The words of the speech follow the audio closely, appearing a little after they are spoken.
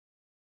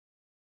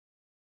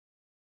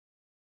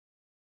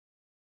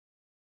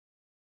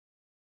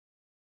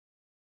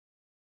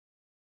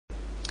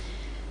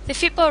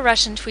The Fitball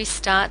Russian twist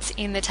starts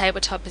in the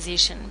tabletop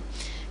position.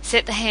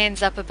 Set the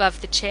hands up above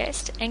the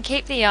chest and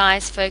keep the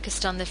eyes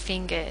focused on the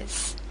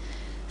fingers.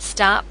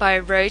 Start by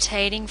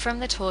rotating from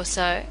the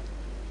torso,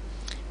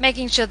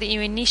 making sure that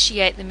you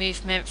initiate the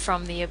movement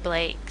from the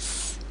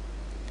obliques.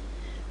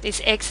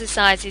 This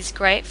exercise is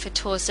great for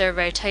torso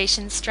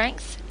rotation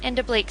strength and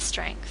oblique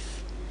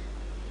strength.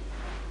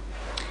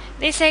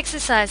 This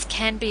exercise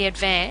can be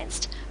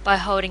advanced by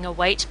holding a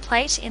weight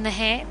plate in the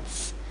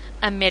hands,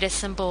 a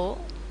medicine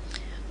ball,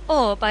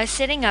 or by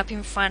sitting up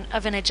in front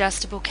of an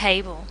adjustable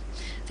cable.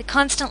 The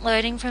constant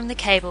loading from the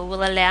cable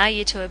will allow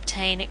you to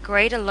obtain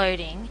greater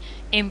loading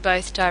in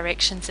both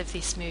directions of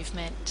this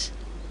movement.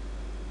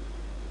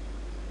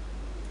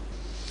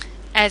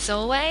 As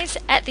always,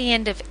 at the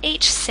end of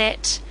each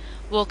set,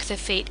 walk the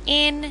feet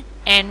in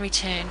and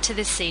return to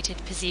the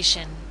seated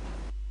position.